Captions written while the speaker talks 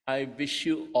I wish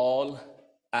you all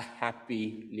a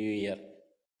happy new year.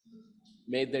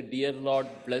 May the dear Lord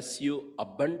bless you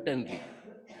abundantly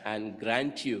and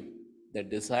grant you the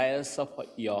desires of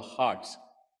your hearts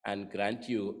and grant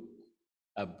you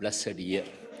a blessed year.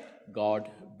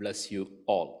 God bless you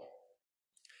all.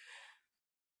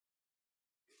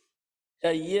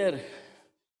 A year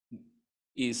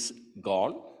is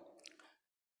gone,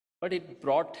 but it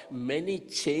brought many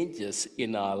changes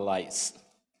in our lives.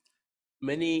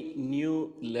 Many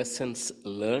new lessons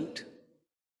learned,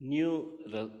 new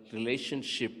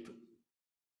relationships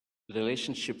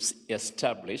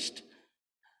established,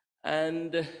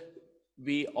 and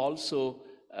we also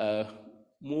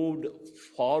moved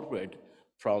forward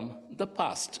from the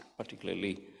past,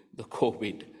 particularly the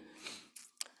COVID.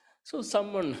 So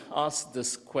someone asked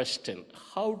this question: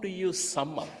 how do you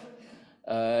sum up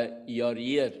your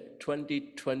year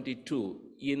 2022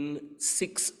 in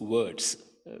 6 words?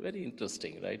 Very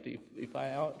interesting, right? If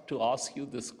I are to ask you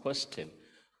this question,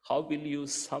 how will you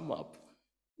sum up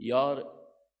your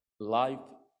life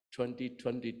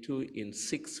 2022 in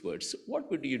 6 words? What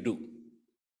would you do?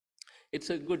 It's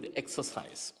a good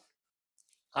exercise.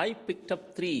 I picked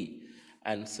up 3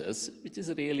 answers, which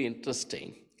is really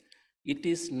interesting. It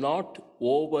is not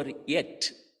over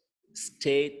yet.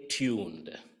 Stay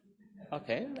tuned.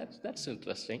 Okay, that's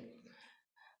interesting.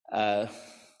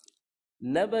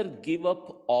 Never give up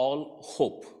all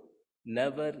hope.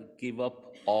 Never give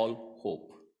up all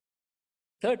hope.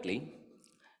 Thirdly,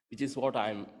 which is what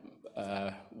I'm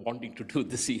wanting to do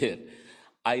this year,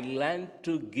 I learned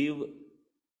to give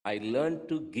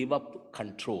up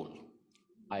control.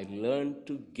 I learned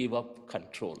to give up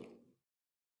control.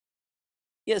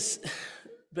 Yes,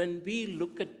 when we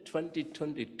look at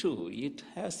 2022, it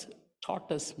has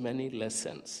taught us many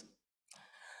lessons.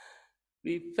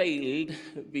 We failed,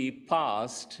 we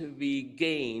passed, we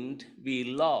gained, we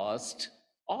lost,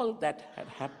 all that had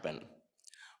happened.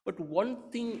 But one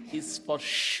thing is for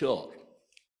sure,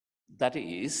 that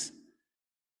is,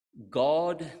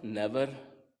 God never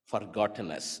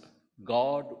forgotten us.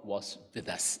 God was with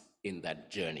us in that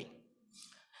journey.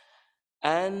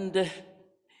 And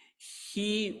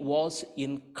He was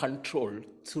in control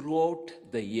throughout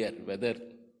the year, whether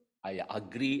I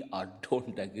agree or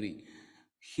don't agree.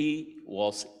 He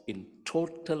was in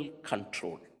total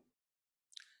control.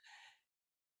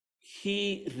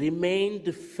 He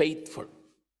remained faithful.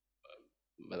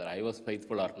 Whether I was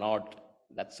faithful or not,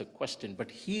 that's a question,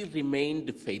 but He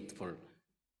remained faithful,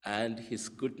 and His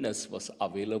goodness was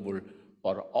available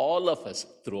for all of us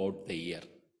throughout the year.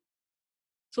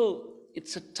 So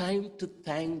it's a time to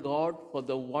thank God for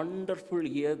the wonderful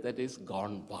year that is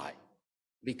gone by.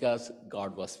 Because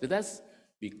God was with us,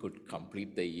 we could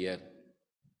complete the year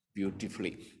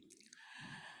beautifully.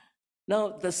 Now,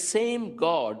 the same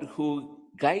God who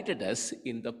guided us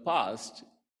in the past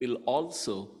will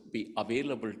also be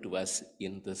available to us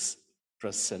in this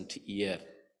present year.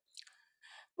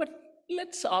 But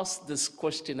let's ask this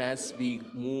question as we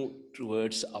move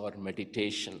towards our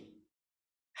meditation.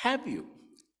 Have you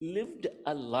lived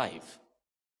a life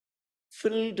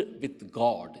filled with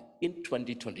God in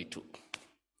 2022?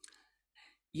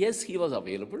 Yes, He was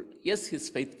available. Yes, His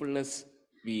faithfulness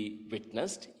we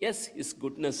witnessed. Yes, His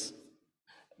goodness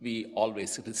we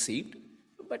always received.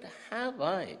 But have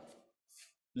I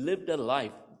lived a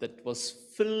life that was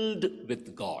filled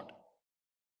with God?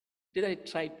 Did I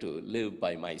try to live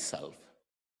by myself?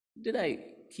 Did I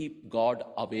keep God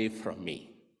away from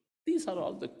me? These are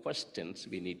all the questions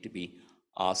we need to be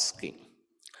asking.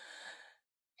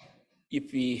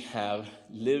 If we have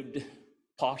lived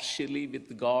partially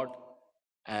with God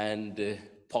and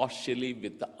partially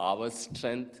with our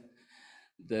strength,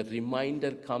 the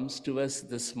reminder comes to us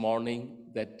this morning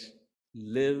that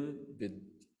live with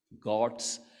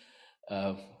God's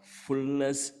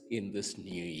fullness in this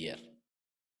new year.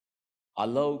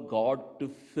 Allow God to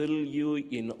fill you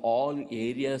in all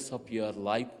areas of your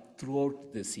life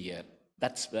throughout this year.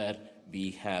 That's where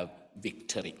we have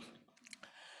victory.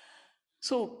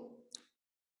 So,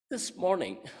 this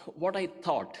morning, what I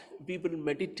thought, we will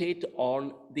meditate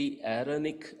on the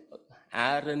Aaronic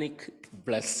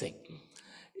blessing.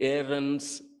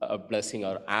 Aaron's blessing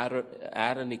or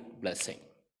Aaronic blessing,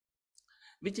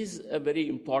 which is a very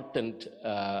important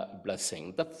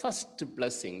blessing. The first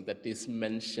blessing that is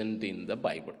mentioned in the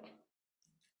Bible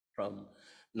from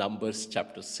Numbers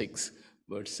chapter 6,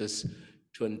 verses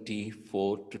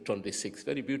 24 to 26.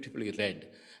 Very beautifully read.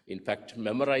 In fact,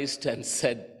 memorized and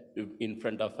said in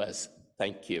front of us.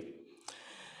 Thank you.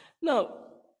 Now,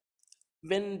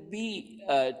 when we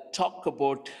talk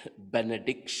about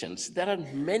benedictions, there are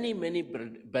many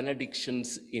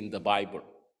benedictions in the Bible.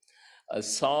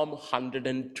 Psalm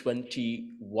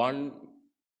 121,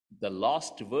 the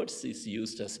last verse is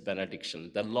used as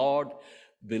benediction. The Lord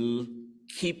will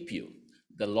keep you.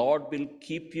 The Lord will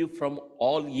keep you from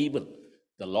all evil.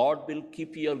 The Lord will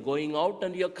keep your going out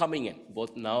and your coming in,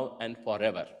 both now and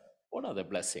forever. What are the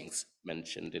blessings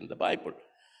mentioned in the Bible?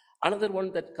 Another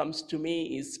one that comes to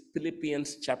me is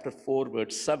Philippians chapter 4,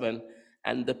 verse 7.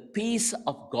 And the peace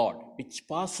of God, which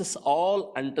passes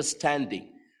all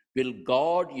understanding, will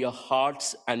guard your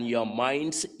hearts and your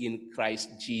minds in Christ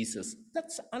Jesus.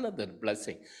 That's another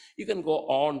blessing. You can go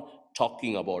on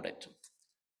talking about it.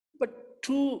 But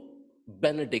two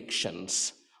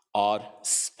benedictions are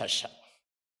special,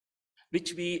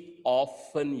 which we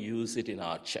often use it in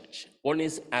our church. One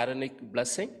is Aaronic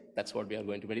blessing. That's what we are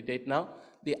going to meditate now.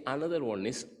 The another one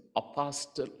is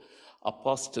apostolic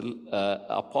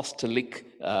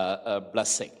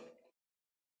blessing.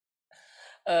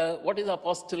 What is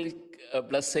apostolic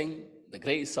blessing? The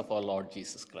grace of our Lord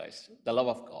Jesus Christ, the love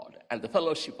of God, and the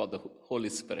fellowship of the Holy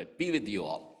Spirit be with you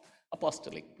all.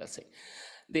 Apostolic blessing.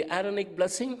 The Aaronic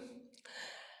blessing,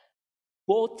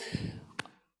 both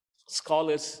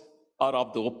scholars are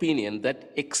of the opinion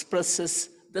that expresses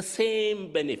the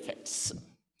same benefits,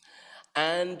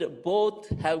 and both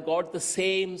have got the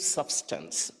same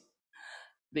substance.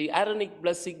 The Aaronic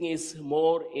blessing is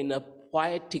more in a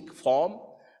poetic form,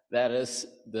 whereas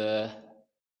the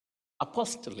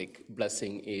apostolic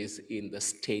blessing is in the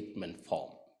statement form.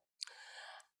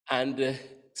 And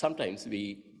sometimes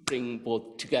we bring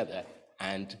both together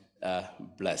and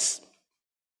bless.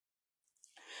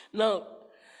 Now,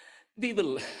 we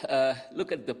will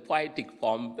look at the poetic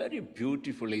form, very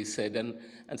beautifully said,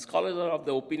 and scholars are of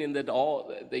the opinion that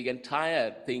the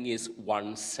entire thing is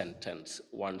one sentence.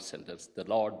 The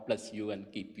Lord bless you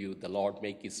and keep you. The Lord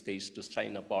make his face to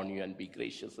shine upon you and be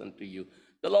gracious unto you.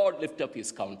 The Lord lift up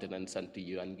his countenance unto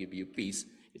you and give you peace.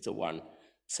 It's a one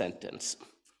sentence.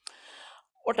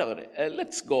 Whatever,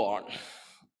 let's go on.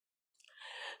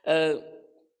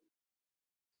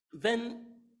 When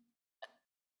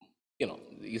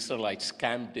the Israelites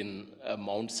camped in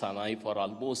Mount Sinai for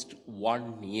almost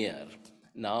 1 year.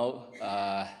 Now,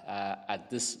 at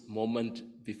this moment,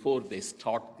 before they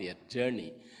start their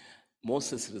journey,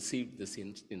 Moses received this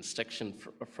instruction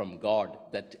from God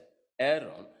that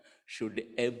Aaron should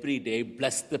every day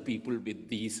bless the people with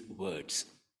these words.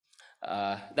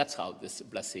 That's how this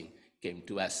blessing came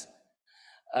to us.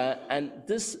 And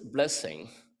this blessing,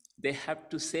 they have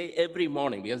to say every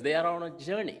morning because they are on a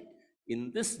journey.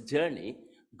 In this journey,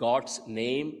 God's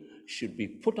name should be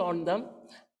put on them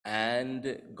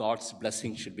and God's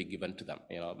blessing should be given to them.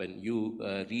 When you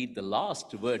read the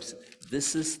last words,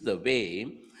 this is the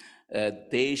way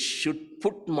they should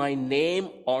put my name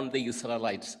on the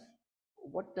Israelites.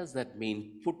 What does that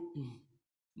mean? Put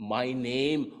my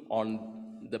name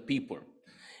on the people,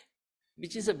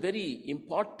 which is a very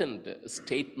important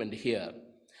statement here.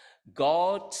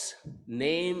 God's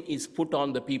name is put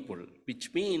on the people,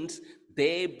 which means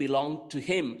they belong to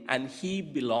him and he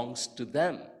belongs to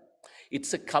them.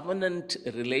 It's a covenant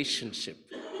relationship.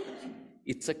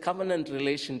 It's a covenant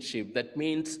relationship. That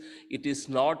means it is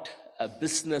not a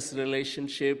business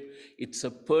relationship. It's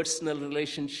a personal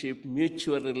relationship,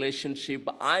 mutual relationship.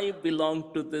 I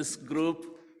belong to this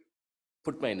group.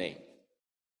 Put my name.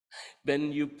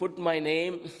 When you put my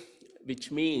name,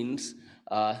 which means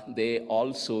they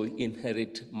also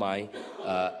inherit my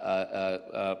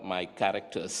my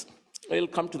characters. We'll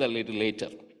come to that a little later.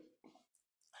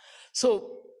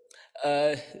 So,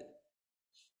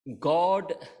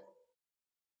 God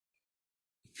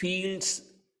feels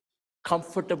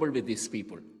comfortable with these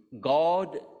people.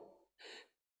 God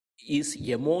is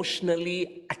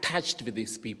emotionally attached with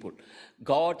these people.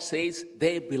 God says,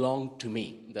 they belong to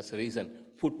me. That's the reason,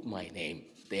 put my name.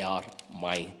 They are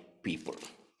my people.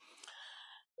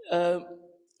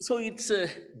 So it's a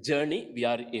journey. We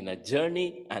are in a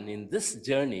journey, and in this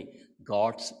journey,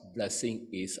 God's blessing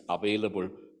is available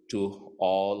to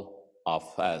all of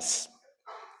us.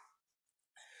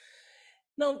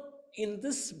 Now, in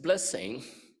this blessing,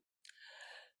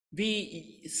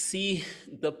 we see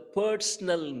the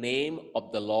personal name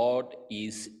of the Lord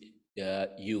is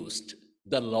used.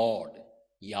 The Lord,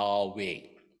 Yahweh.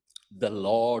 The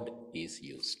Lord is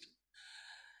used.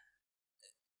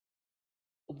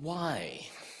 Why?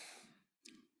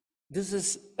 This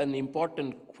is an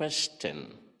important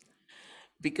question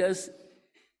because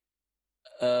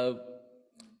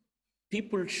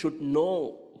people should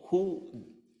know who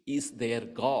is their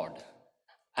God,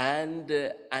 and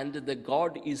the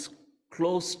God is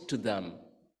close to them,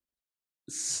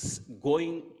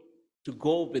 going to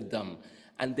go with them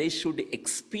and they should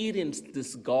experience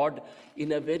this God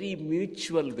in a very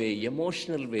mutual way,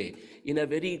 emotional way, in a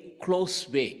very close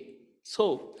way.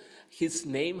 So his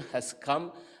name has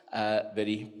come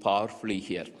very powerfully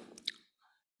here.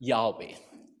 Yahweh,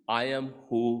 I am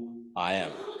who I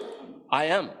am. I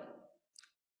am.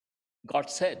 God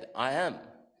said, I am.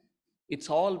 It's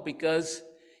all because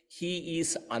he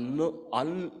is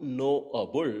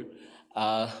unknowable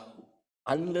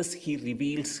unless he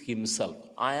reveals himself.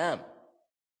 I am.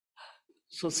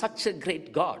 So such a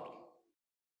great God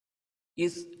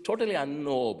is totally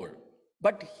unknowable,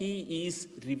 but he is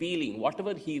revealing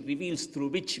whatever he reveals through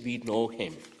which we know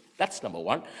him. That's number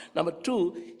one. Number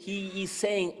two, he is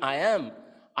saying, I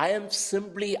am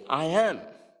simply I am.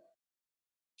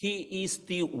 He is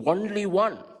the only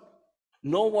one.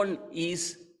 No one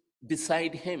is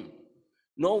beside him.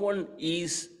 No one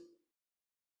is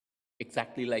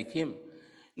exactly like him.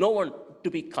 No one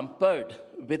to be compared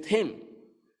with him.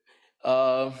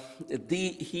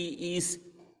 He is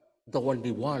the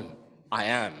only one. I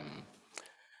am.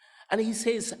 And he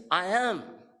says, I am.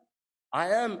 I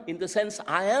am in the sense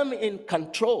I am in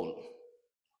control.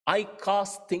 I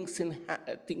cause things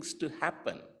to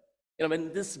happen. You know,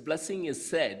 when this blessing is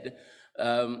said,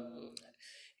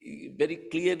 very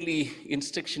clearly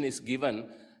instruction is given.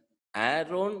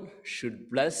 Aaron should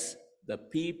bless the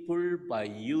people by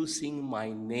using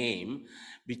my name,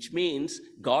 which means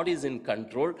God is in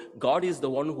control. God is the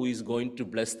one who is going to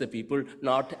bless the people,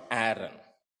 not Aaron,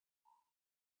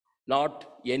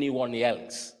 not anyone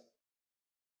else.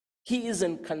 He is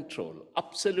in control,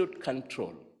 absolute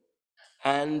control.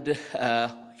 And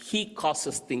he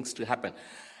causes things to happen.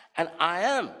 And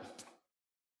I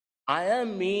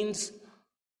am means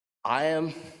I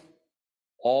am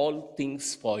all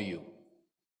things for you.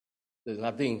 There's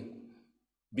nothing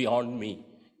beyond me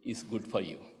is good for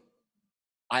you.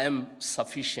 I am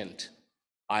sufficient.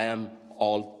 I am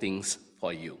all things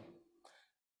for you.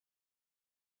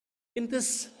 In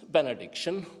this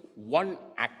benediction, one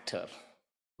actor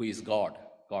who is God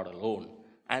alone,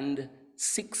 and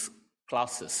 6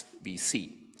 classes we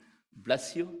see.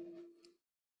 Bless you,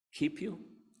 keep you,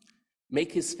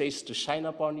 make his face to shine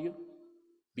upon you,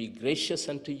 be gracious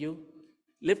unto you,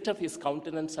 lift up his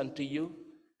countenance unto you,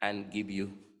 and give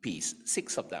you peace.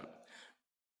 6 of them.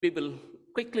 We will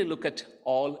quickly look at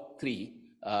all 3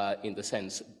 in the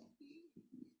sense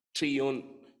triune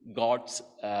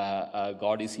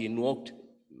God is invoked,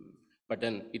 but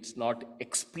then it's not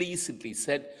explicitly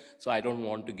said, so I don't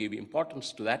want to give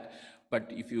importance to that. But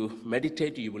if you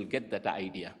meditate, you will get that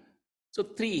idea. So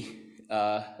 3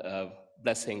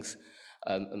 blessings,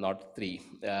 not 3,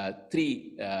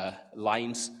 3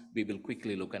 lines, we will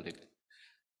quickly look at it.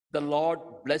 The Lord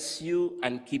bless you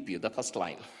and keep you, the first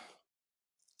line.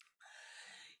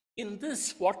 In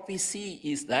this, what we see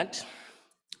is that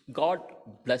God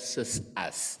blesses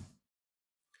us.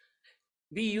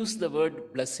 We use the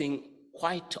word blessing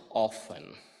quite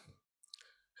often.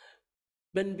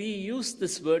 When we use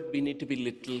this word, we need to be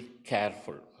a little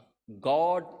careful.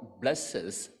 God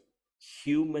blesses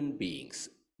human beings.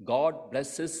 God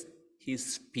blesses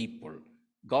his people.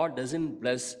 God doesn't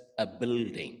bless a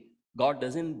building. God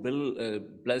doesn't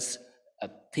bless a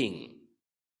thing.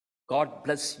 God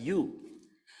bless you.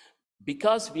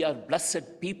 Because we are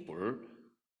blessed people,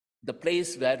 the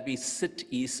place where we sit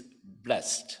is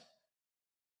blessed.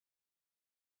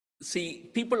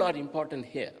 See, people are important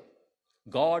here.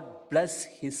 God bless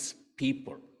his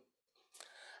people.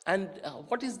 And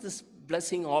what is this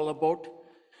blessing all about?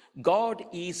 God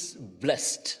is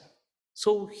blessed.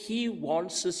 So he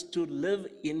wants us to live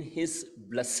in his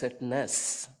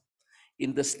blessedness,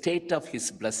 in the state of his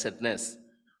blessedness.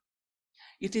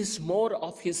 It is more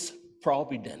of his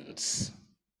providence,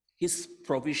 his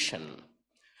provision.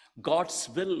 God's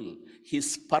will,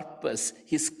 his purpose,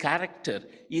 his character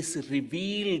is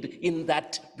revealed in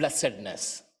that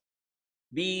blessedness.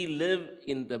 We live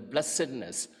in the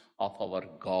blessedness of our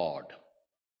God.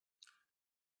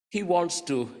 He wants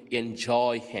to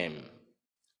enjoy him,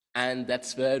 and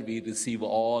that's where we receive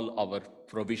all our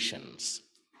provisions.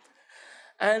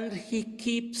 And he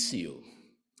keeps you.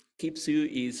 Keeps you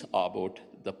is about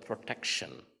the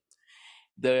protection.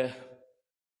 The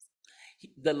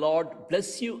Lord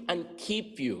bless you and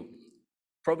keep you.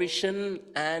 Provision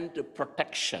and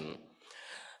protection.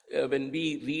 When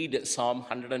we read Psalm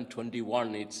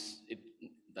 121,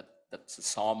 that's a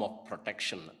psalm of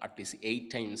protection. At least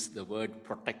 8 times the word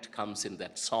protect comes in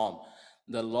that psalm.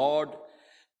 The Lord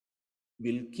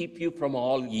will keep you from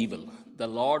all evil. The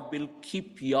Lord will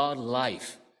keep your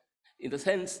life. In the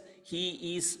sense,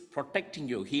 he is protecting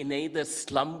you. He neither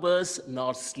slumbers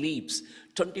nor sleeps.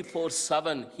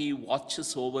 24/7, he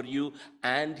watches over you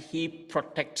and he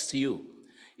protects you.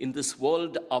 In this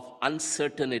world of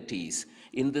uncertainties,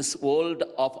 in this world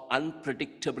of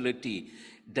unpredictability,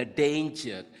 the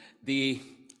danger, the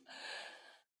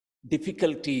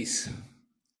difficulties,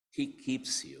 he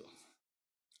keeps you.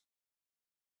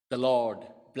 The Lord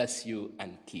bless you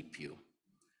and keep you.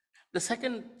 The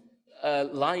second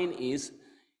line is,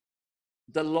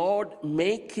 the Lord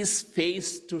make his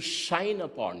face to shine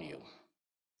upon you.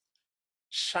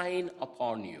 Shine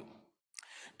upon you.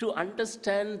 To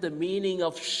understand the meaning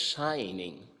of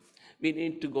shining, we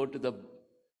need to go to the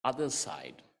other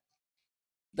side,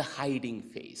 the hiding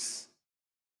face.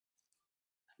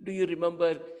 Do you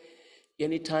remember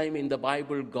any time in the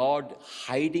Bible God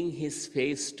hiding his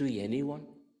face to anyone?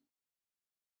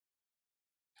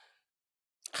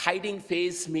 Hiding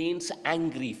face means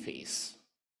angry face.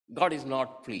 God is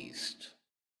not pleased.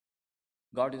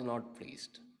 God is not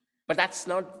pleased. But that's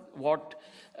not what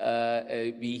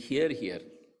we hear here.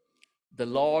 The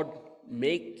Lord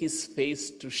make his face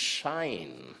to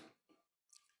shine.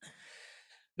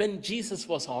 When Jesus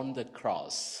was on the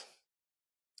cross,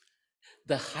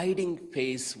 the hiding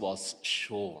face was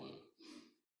shown.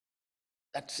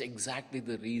 That's exactly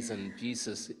the reason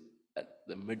Jesus, at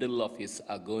the middle of his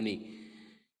agony,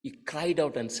 he cried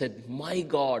out and said, my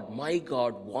God,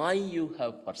 why you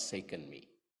have forsaken me?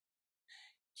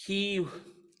 He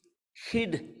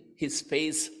hid his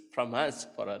face from us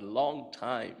for a long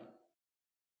time.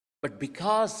 But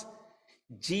because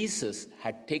Jesus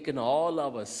had taken all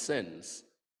our sins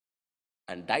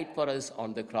and died for us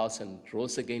on the cross and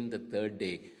rose again the third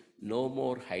day, no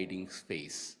more hiding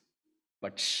face,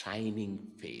 but shining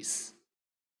face.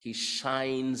 He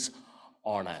shines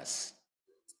on us.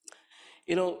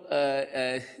 You know,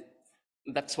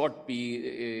 that's what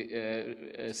we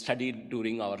studied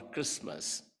during our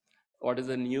Christmas. What is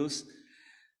the news?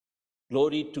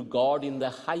 Glory to God in the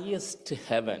highest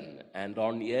heaven, and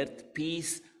on earth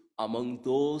peace among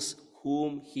those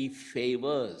whom he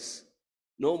favors.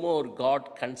 No more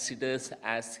God considers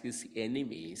as his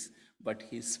enemies, but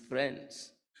his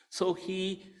friends. So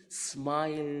he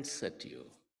smiles at you.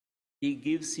 He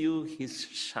gives you his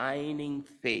shining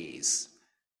face.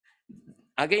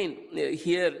 Again,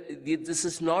 here, this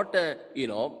is not a,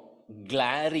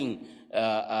 glaring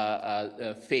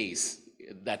face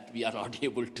that we are not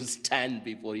able to stand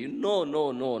before you. No,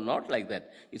 not like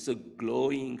that. It's a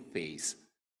glowing face.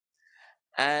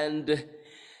 And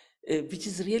which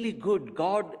is really good.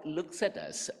 God looks at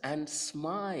us and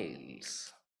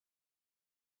smiles.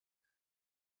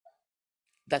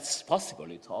 That's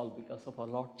possible. It's all because of our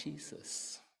Lord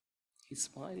Jesus. He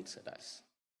smiles at us.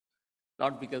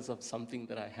 Not because of something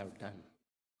that I have done.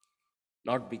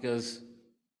 Not because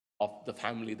of the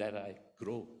family that I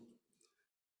grow.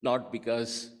 Not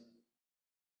because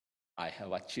I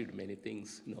have achieved many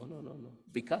things. No.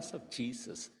 Because of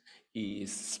Jesus, he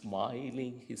is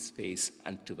smiling his face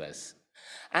unto us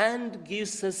and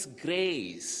gives us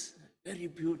grace. Very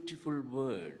beautiful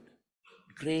word.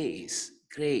 Grace.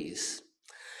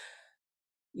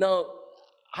 Now,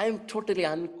 I am totally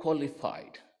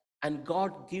unqualified, and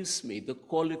God gives me the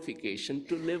qualification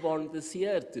to live on this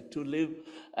earth, to live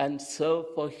and serve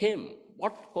for him.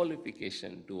 What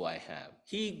qualification do I have?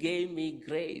 He gave me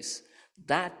grace.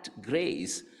 That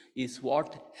grace is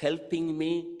what helping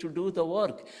me to do the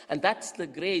work. And that's the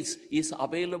grace is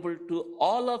available to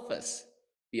all of us.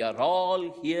 We are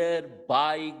all here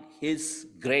by his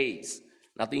grace,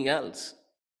 nothing else.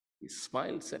 He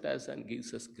smiles at us and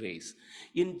gives us grace.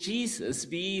 In Jesus,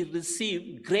 we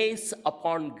receive grace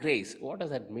upon grace. What does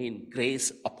that mean?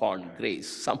 Grace upon grace.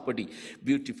 Somebody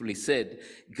beautifully said,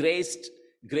 grace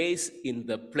in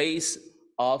the place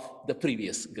of the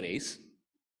previous grace.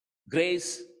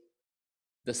 Grace,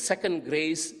 the second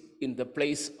grace in the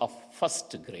place of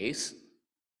first grace.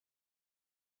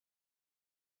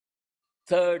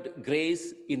 Third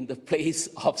grace in the place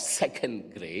of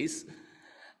second grace.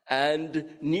 And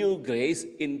new grace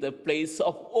in the place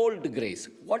of old grace.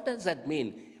 What does that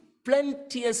mean?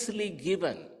 Plenteously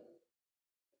given,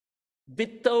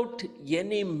 without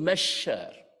any measure,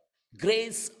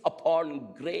 grace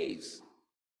upon grace.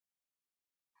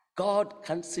 God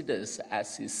considers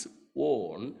as his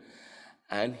own,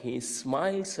 and he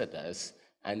smiles at us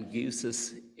and gives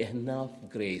us enough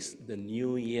grace. The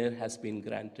new year has been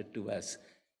granted to us.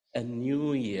 A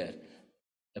new year,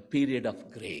 a period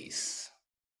of grace.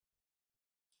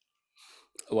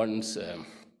 Once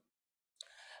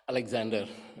Alexander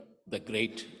the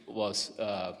Great was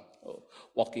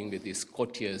walking with his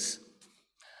courtiers,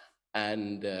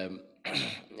 and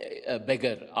a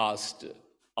beggar asked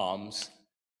alms,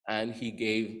 and he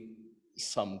gave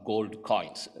some gold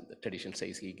coins. The tradition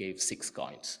says he gave 6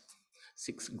 coins,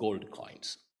 6 gold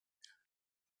coins.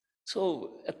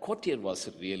 So a courtier was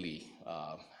really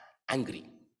angry.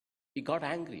 He got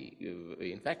angry.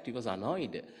 In fact, he was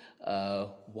annoyed.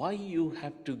 Why you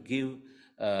have to give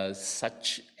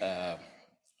such a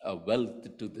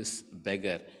wealth to this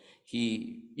beggar?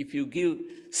 If you give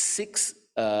 6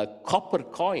 copper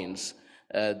coins,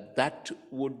 that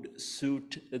would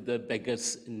suit the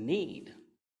beggar's need.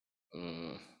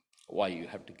 Why you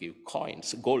have to give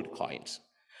coins, gold coins?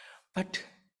 But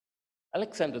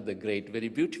Alexander the Great very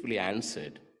beautifully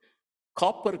answered,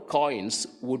 copper coins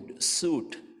would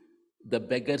suit the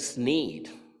beggar's need,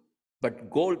 but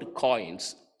gold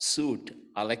coins suit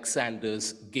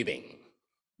Alexander's giving.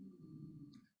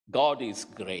 God is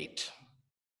great,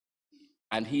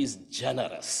 and he is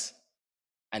generous,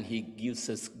 and he gives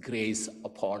us grace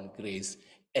upon grace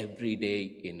every day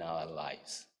in our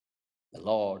lives. The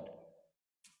Lord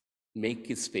make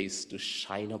his face to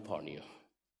shine upon you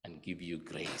and give you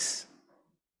grace.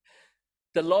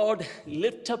 The Lord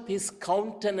lift up his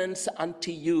countenance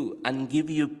unto you and give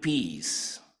you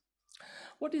peace.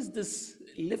 What is this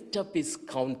lift up his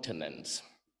countenance?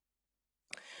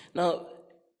 Now,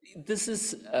 this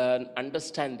is an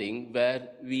understanding where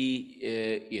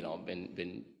we,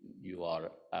 when you are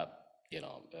a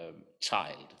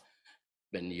child,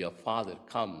 when your father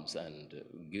comes and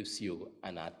gives you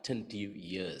an attentive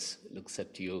ears, looks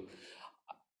at you,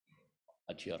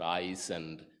 at your eyes,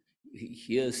 and he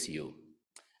hears you.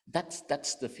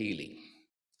 That's the feeling.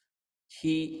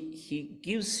 He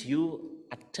gives you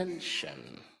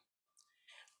attention,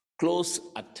 close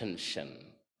attention,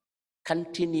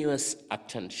 continuous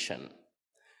attention.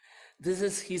 This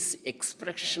is his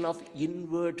expression of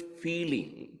inward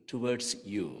feeling towards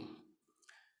you.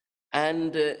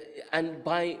 And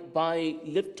by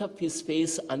lift up his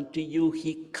face unto you,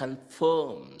 he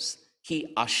confirms,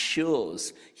 he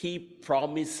assures, he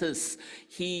promises,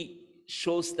 he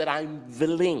shows that I'm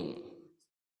willing,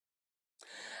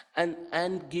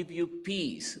 and give you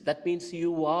peace. That means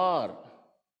you are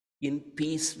in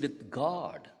peace with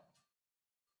God.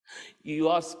 You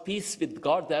are peace with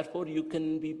God, therefore you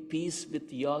can be peace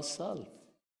with yourself.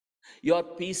 You are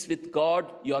peace with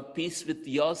God, you are peace with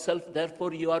yourself,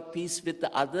 therefore you are peace with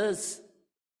the others.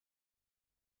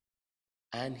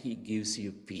 And he gives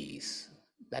you peace.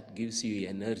 That gives you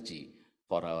energy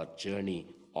for our journey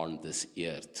on this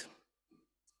earth.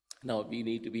 Now, we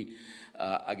need to be,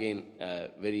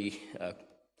 very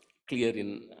clear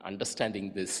in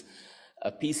understanding this.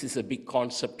 Peace is a big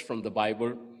concept from the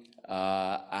Bible,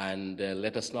 and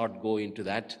let us not go into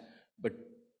that. But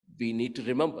we need to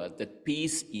remember that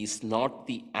peace is not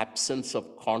the absence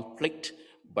of conflict,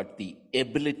 but the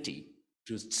ability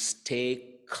to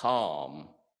stay calm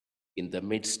in the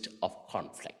midst of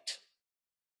conflict.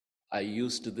 I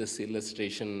used this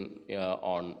illustration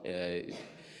on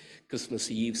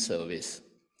Christmas Eve service.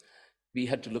 We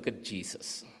had to look at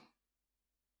Jesus,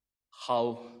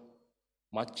 how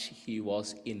much he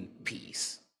was in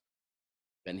peace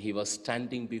when he was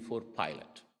standing before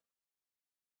Pilate.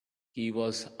 He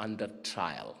was under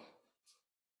trial.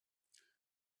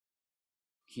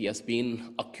 He has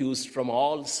been accused from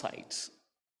all sides.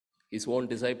 His own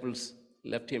disciples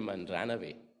left him and ran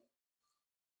away.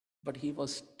 But he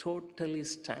was totally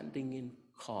standing in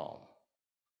calm.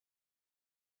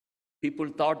 People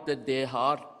thought that they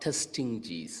are testing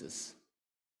Jesus.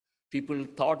 People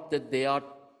thought that they are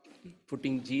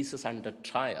putting Jesus under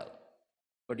trial.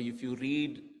 But if you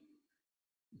read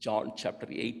John chapter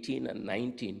 18 and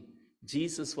 19,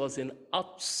 Jesus was in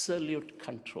absolute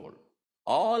control.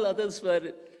 All others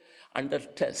were under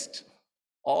test.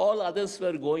 All others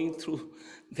were going through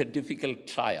the difficult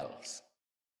trials.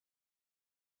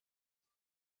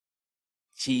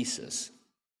 Jesus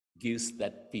gives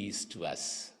that peace to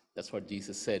us. That's what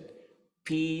Jesus said.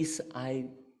 Peace I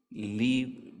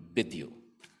leave with you.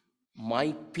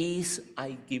 My peace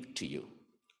I give to you.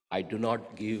 I do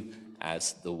not give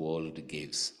as the world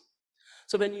gives.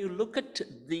 So when you look at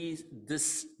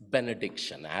this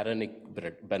benediction, Aaronic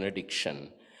benediction,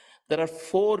 there are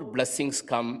 4 blessings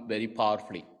come very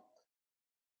powerfully.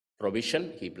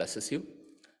 Provision, he blesses you.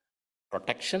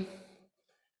 Protection,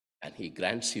 and he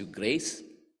grants you grace,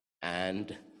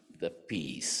 and the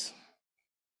peace.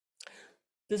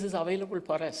 This is available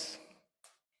for us.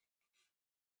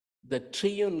 The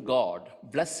triune God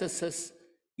blesses us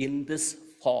in this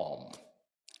form.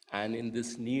 And in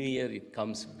this new year, it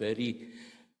comes very,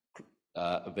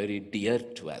 very dear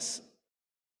to us.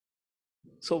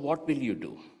 So what will you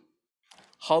do?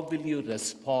 How will you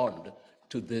respond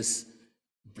to this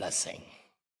blessing.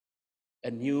 A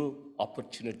new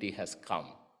opportunity has come.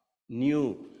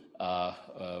 New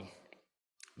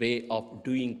way of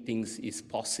doing things is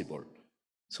possible.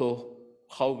 So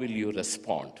how will you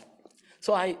respond?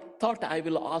 So I thought I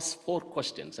will ask 4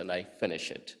 questions and I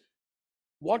finish it.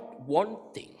 What one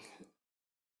thing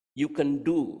you can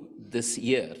do this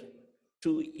year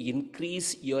to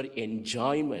increase your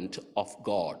enjoyment of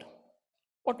God?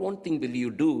 What one thing will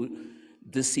you do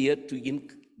this year to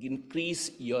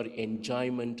increase your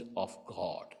enjoyment of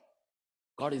God?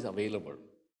 God is available.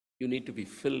 You need to be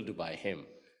filled by Him.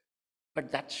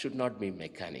 But that should not be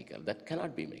mechanical. That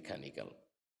cannot be mechanical.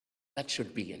 That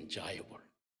should be enjoyable.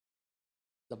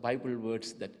 The Bible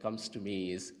words that comes to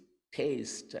me is,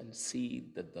 taste and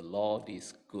see that the Lord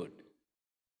is good.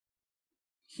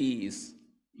 He is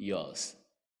yours.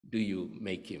 Do you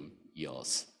make Him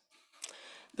yours?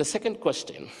 The second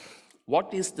question,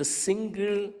 what is the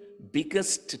single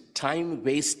biggest time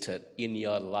waster in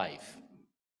your life?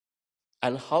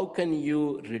 And how can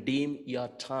you redeem your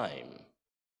time?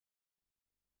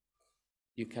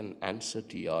 You can answer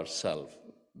to yourself,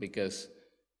 because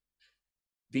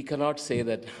we cannot say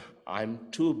that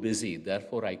I'm too busy,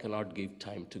 therefore I cannot give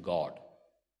time to God.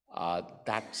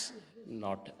 That's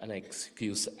not an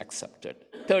excuse accepted.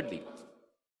 Thirdly,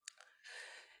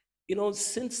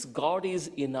 since God is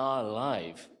in our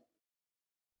life,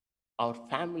 our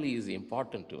family is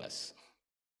important to us.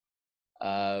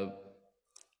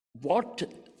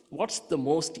 What's the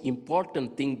most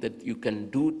important thing that you can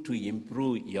do to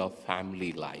improve your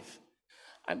family life?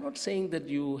 I'm not saying that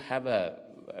you have a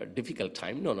difficult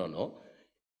time. No.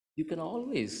 You can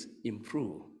always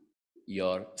improve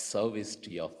your service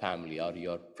to your family or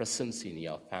your presence in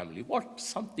your family. What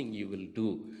something you will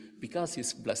do, because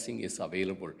His blessing is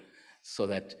available, so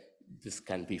that this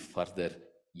can be further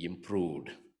improved.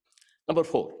 Number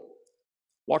 4,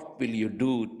 what will you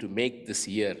do to make this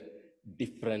year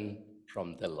different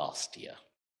from the last year?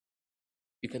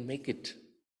 You can make it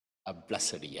a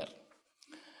blessed year.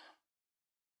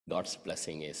 God's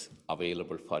blessing is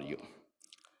available for you.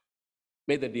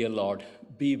 May the dear Lord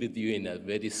be with you in a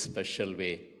very special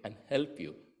way and help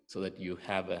you so that you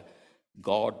have a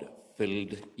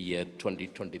God-filled year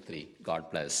 2023.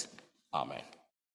 God bless. Amen.